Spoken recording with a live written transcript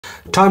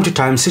Time to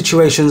time,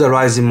 situations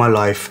arise in my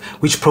life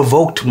which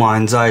provoked my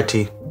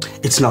anxiety.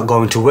 It's not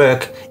going to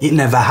work, it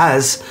never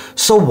has,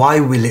 so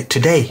why will it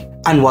today?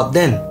 And what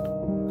then?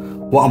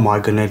 What am I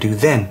gonna do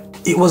then?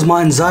 It was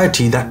my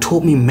anxiety that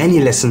taught me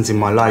many lessons in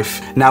my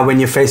life. Now when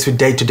you're faced with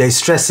day-to-day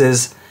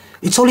stresses,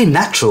 it's only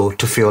natural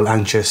to feel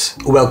anxious.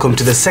 Welcome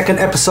to the second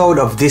episode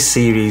of this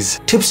series,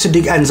 Tips to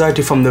dig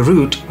anxiety from the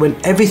root when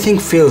everything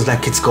feels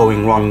like it's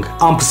going wrong.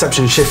 I'm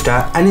Perception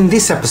Shifter, and in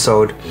this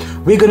episode,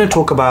 we're going to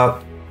talk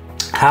about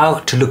how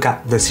to look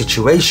at the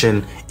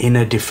situation in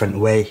a different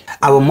way.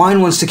 Our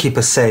mind wants to keep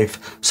us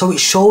safe, so it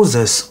shows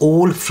us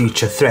all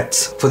future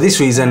threats. For this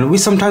reason, we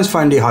sometimes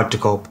find it hard to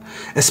cope,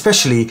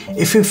 especially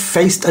if we've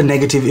faced a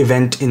negative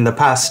event in the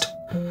past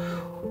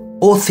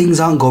or things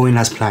aren't going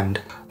as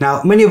planned.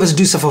 Now, many of us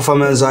do suffer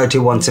from anxiety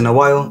once in a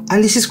while,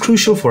 and this is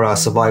crucial for our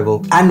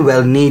survival and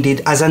well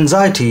needed, as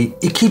anxiety,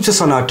 it keeps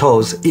us on our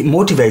toes, it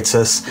motivates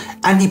us,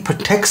 and it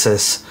protects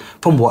us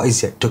from what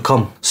is yet to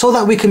come, so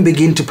that we can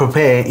begin to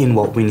prepare in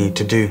what we need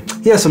to do.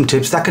 Here are some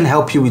tips that can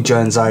help you with your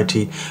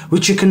anxiety,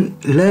 which you can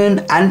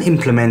learn and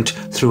implement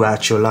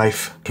throughout your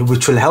life,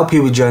 which will help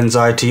you with your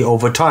anxiety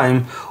over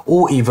time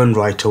or even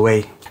right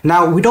away.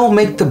 Now, we don't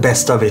make the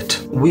best of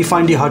it. We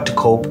find it hard to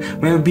cope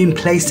when we've been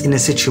placed in a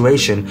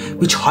situation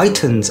which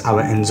heightens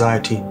our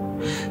anxiety.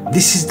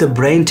 This is the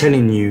brain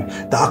telling you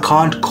that I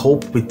can't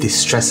cope with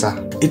this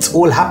stressor. It's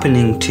all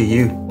happening to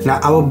you. Now,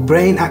 our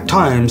brain at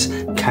times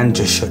can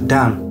just shut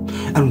down,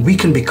 and we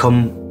can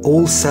become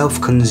all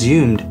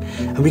self-consumed,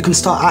 and we can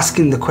start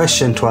asking the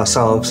question to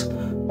ourselves,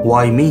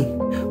 why me?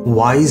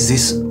 Why is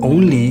this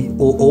only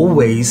or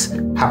always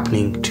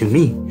happening to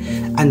me?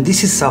 And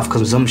this is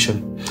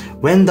self-consumption.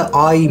 When the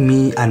I,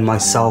 me and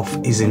myself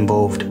is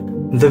involved.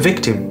 The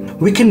victim.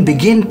 We can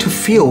begin to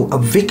feel a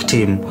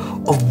victim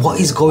of what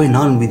is going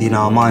on within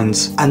our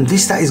minds. And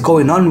this that is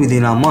going on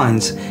within our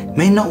minds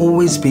may not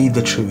always be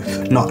the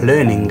truth, not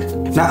learning.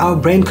 Now our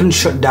brain can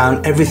shut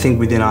down everything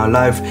within our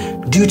life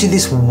due to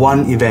this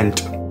one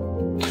event.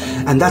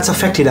 And that's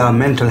affected our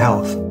mental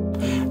health.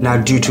 Now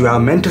due to our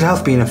mental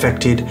health being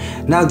affected,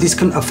 now this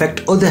can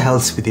affect other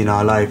healths within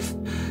our life,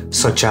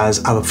 such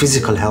as our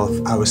physical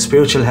health, our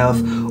spiritual health,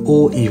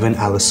 or even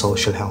our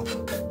social health.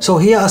 So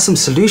here are some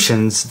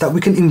solutions that we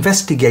can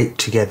investigate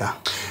together.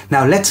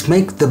 Now let's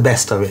make the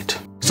best of it.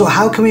 So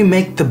how can we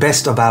make the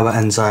best of our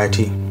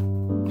anxiety?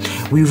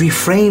 We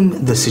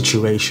reframe the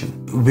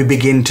situation. We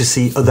begin to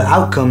see other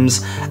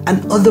outcomes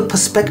and other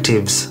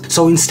perspectives.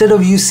 So instead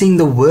of you seeing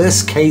the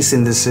worst case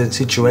in this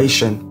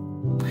situation,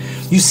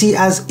 you see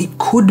as it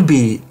could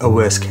be a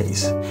worst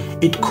case.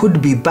 It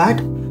could be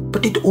bad,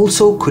 but it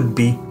also could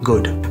be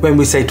good. When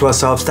we say to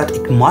ourselves that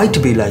it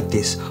might be like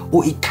this,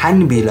 or it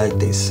can be like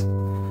this,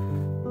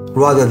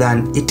 rather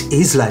than it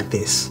is like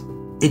this,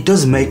 it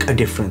does make a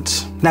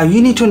difference. Now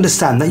you need to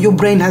understand that your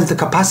brain has the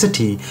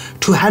capacity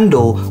to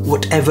handle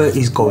whatever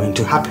is going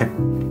to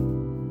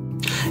happen.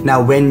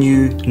 Now when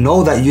you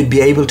know that you'd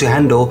be able to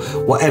handle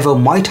whatever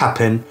might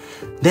happen,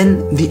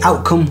 then the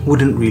outcome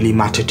wouldn't really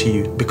matter to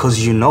you,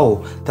 because you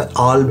know that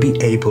I'll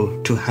be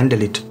able to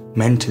handle it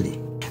mentally.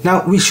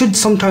 Now, we should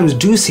sometimes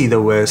do see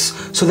the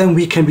worst, so then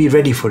we can be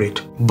ready for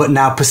it. But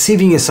now,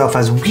 perceiving yourself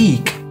as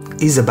weak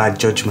is a bad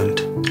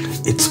judgment.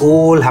 It's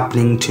all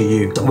happening to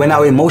you. When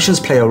our emotions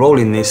play a role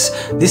in this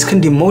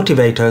can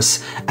demotivate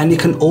us, and it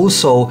can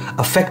also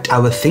affect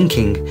our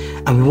thinking,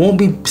 and we won't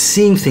be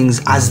seeing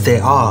things as they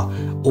are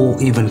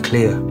or even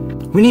clear.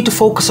 We need to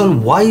focus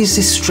on, why is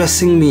this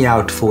stressing me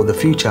out for the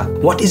future?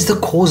 What is the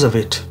cause of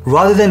it?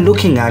 Rather than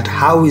looking at,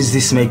 how is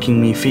this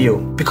making me feel?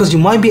 Because you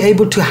might be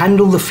able to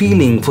handle the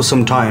feeling for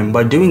some time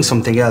by doing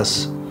something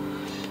else,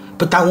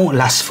 but that won't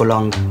last for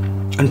long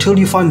until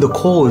you find the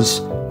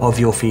cause of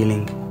your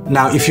feeling.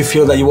 Now, if you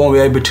feel that you won't be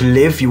able to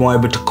live, you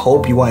won't be able to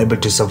cope, you won't be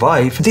able to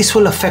survive, this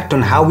will affect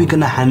on how we're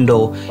going to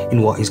handle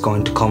in what is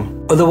going to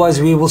come.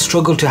 Otherwise, we will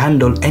struggle to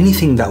handle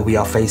anything that we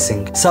are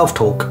facing.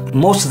 Self-talk,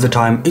 most of the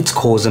time, it's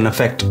cause and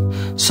effect.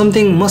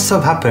 Something must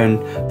have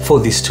happened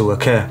for this to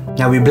occur.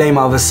 Now, we blame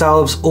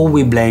ourselves or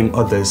we blame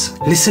others.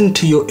 Listen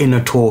to your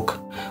inner talk.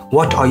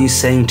 What are you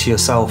saying to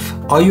yourself?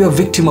 Are you a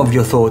victim of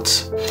your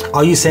thoughts?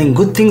 Are you saying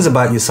good things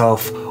about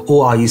yourself,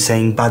 or are you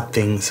saying bad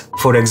things?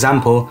 For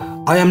example,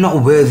 I am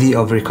not worthy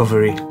of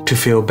recovery, to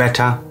feel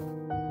better,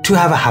 to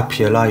have a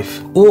happier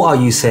life. Or are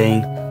you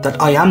saying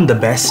that I am the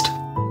best,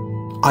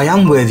 I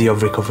am worthy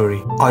of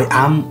recovery, I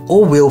am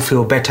or will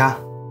feel better,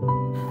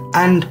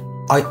 and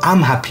I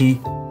am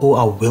happy or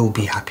I will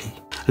be happy.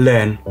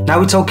 Learn.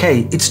 Now it's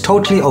okay, it's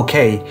totally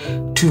okay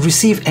to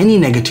receive any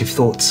negative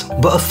thoughts,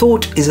 but a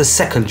thought is a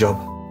second job.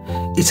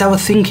 It's our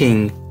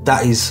thinking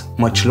that is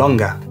much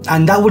longer,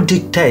 and that would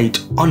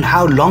dictate on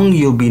how long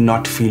you'll be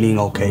not feeling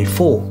okay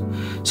for.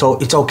 So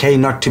it's okay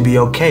not to be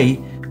okay,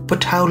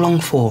 but how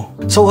long for?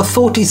 So a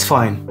thought is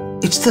fine.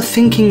 It's the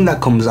thinking that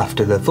comes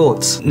after the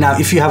thoughts. Now,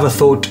 if you have a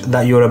thought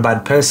that you're a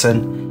bad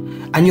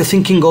person, and your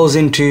thinking goes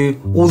into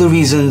all the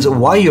reasons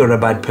why you're a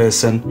bad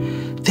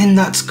person, then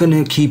that's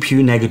gonna keep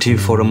you negative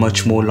for a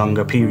much more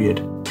longer period.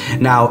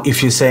 Now,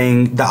 if you're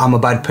saying that I'm a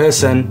bad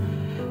person,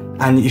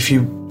 and if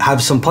you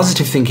have some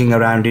positive thinking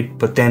around it,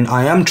 but then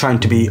I am trying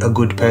to be a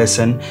good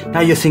person,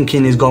 now your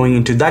thinking is going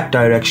into that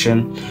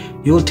direction,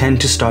 you'll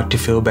tend to start to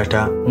feel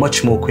better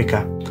much more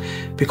quicker.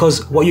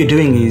 Because what you're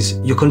doing is,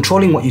 you're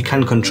controlling what you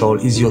can control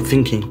is your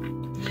thinking.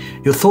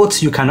 Your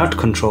thoughts you cannot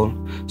control.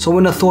 So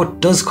when a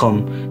thought does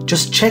come,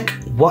 just check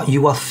what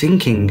you are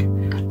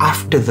thinking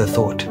after the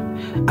thought.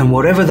 And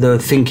whatever the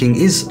thinking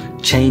is,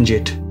 change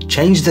it.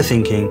 Change the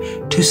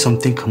thinking to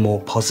something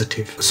more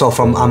positive. So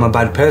from I'm a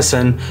bad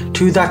person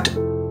to that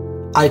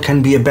I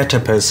can be a better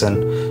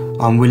person.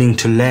 I'm willing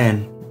to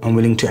learn. I'm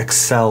willing to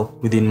excel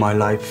within my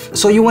life.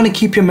 So you want to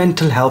keep your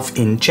mental health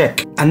in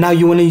check. And now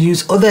you want to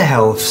use other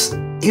healths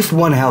if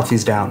one health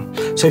is down.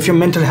 So if your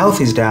mental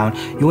health is down,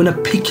 you want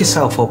to pick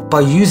yourself up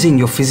by using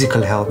your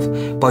physical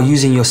health, by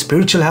using your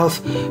spiritual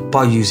health,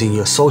 by using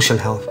your social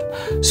health.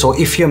 So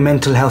if your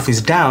mental health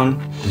is down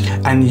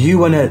and you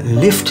want to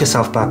lift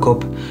yourself back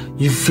up,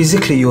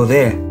 you're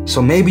there.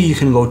 So maybe you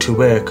can go to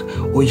work,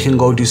 or you can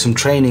go do some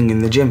training in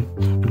the gym,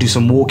 do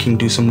some walking,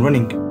 do some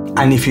running.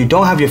 And if you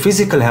don't have your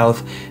physical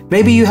health,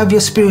 maybe you have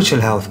your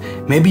spiritual health.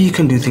 Maybe you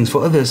can do things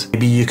for others.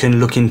 Maybe you can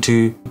look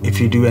into if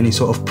you do any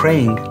sort of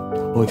praying,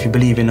 or if you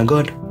believe in a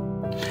God.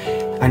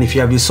 And if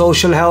you have your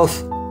social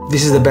health,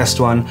 this is the best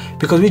one,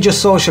 because with your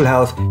social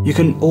health, you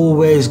can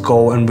always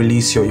go and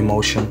release your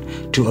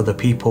emotion to other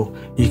people.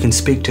 You can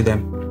speak to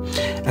them.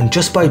 And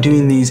just by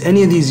doing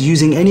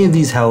using any of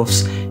these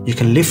healths, you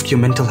can lift your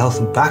mental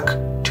health back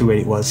to where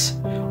it was,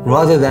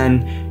 rather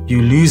than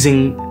you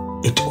losing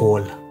it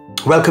all.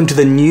 Welcome to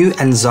the new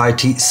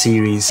anxiety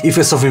series. If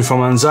you're suffering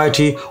from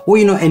anxiety, or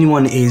you know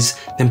anyone is,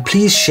 then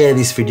please share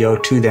this video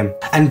to them.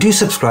 And do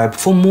subscribe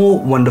for more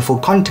wonderful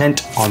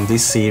content on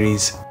this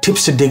series.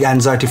 Tips to dig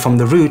anxiety from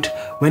the root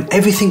when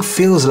everything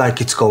feels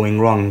like it's going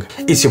wrong.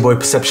 It's your boy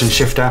Perception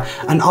Shifter,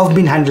 and I've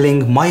been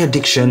handling my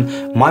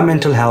addiction, my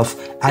mental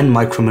health, and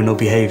my criminal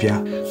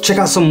behavior. Check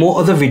out some more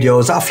other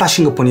videos that are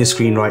flashing up on your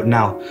screen right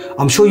now.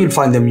 I'm sure you'll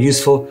find them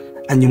useful,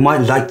 and you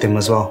might like them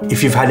as well.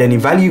 If you've had any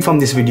value from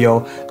this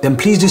video, then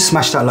please do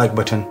smash that like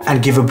button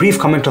and give a brief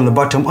comment on the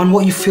bottom on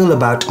what you feel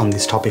about on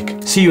this topic.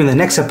 See you in the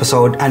next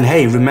episode, and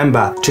hey,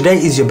 remember, today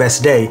is your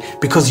best day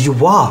because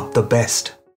you are the best.